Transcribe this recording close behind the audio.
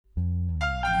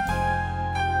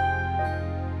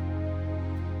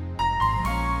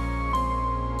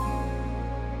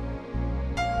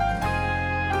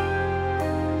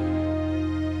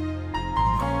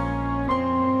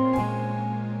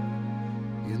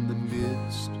In the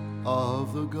midst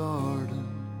of the garden,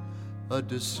 a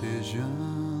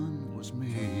decision was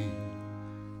made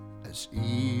as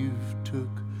Eve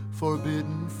took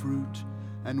forbidden fruit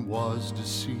and was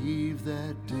deceived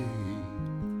that day.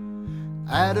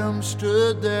 Adam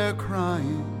stood there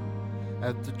crying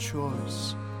at the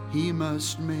choice he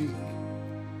must make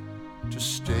to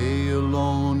stay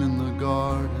alone in the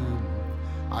garden.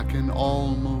 I can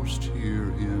almost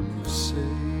hear him say,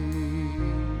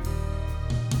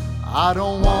 I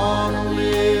don't want to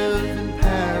live in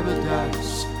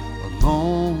paradise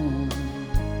alone,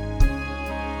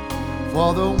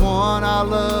 for the one I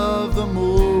love the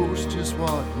most is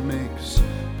what makes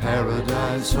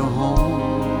paradise a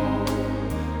home.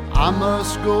 I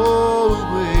must go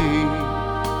away,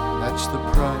 that's the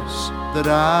price that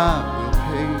I will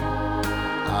pay.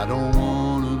 I don't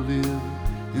want to live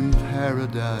in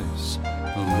paradise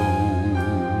alone.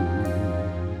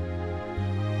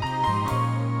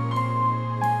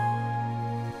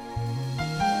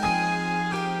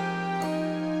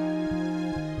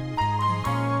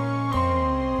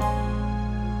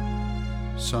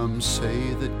 Some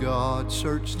say that God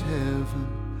searched heaven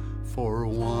for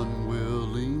one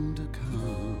willing to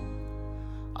come.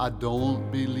 I don't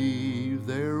believe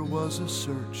there was a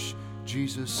search.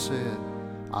 Jesus said,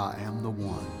 I am the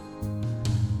one.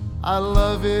 I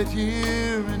love it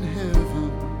here in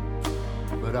heaven,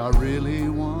 but I really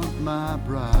want my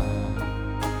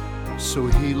bride. So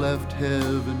he left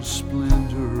heaven's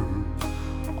splendor.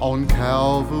 On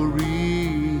Calvary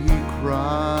he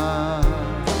cried.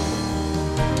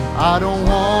 I don't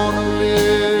want to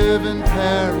live in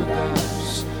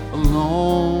paradise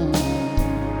alone,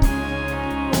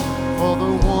 for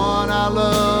the one I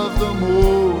love the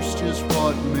most is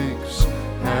what makes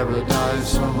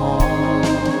paradise a home.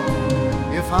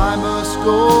 If I must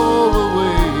go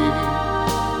away,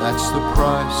 that's the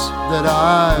price that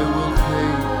I will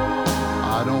pay.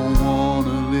 I don't want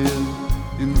to live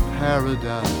in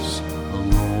paradise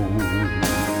alone.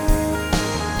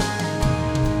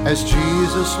 As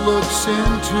Jesus looks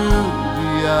into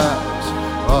the eyes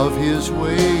of his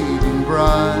waiting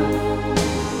bride,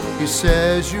 he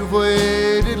says, you've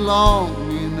waited long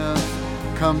enough,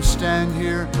 come stand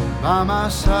here by my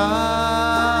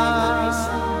side.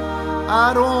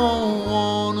 I don't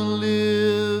want to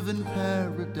live in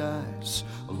paradise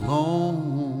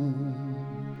alone,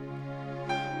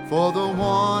 for the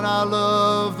one I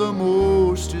love the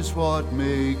most is what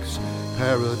makes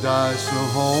paradise a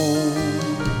home.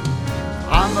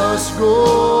 I must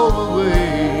go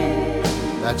away,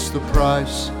 that's the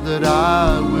price that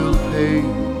I will pay.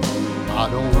 I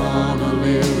don't want to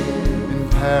live in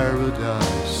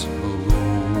paradise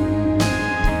alone.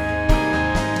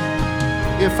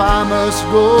 If I must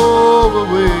go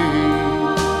away,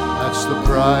 that's the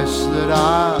price that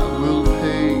I will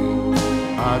pay.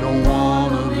 I don't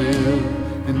want to live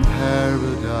in paradise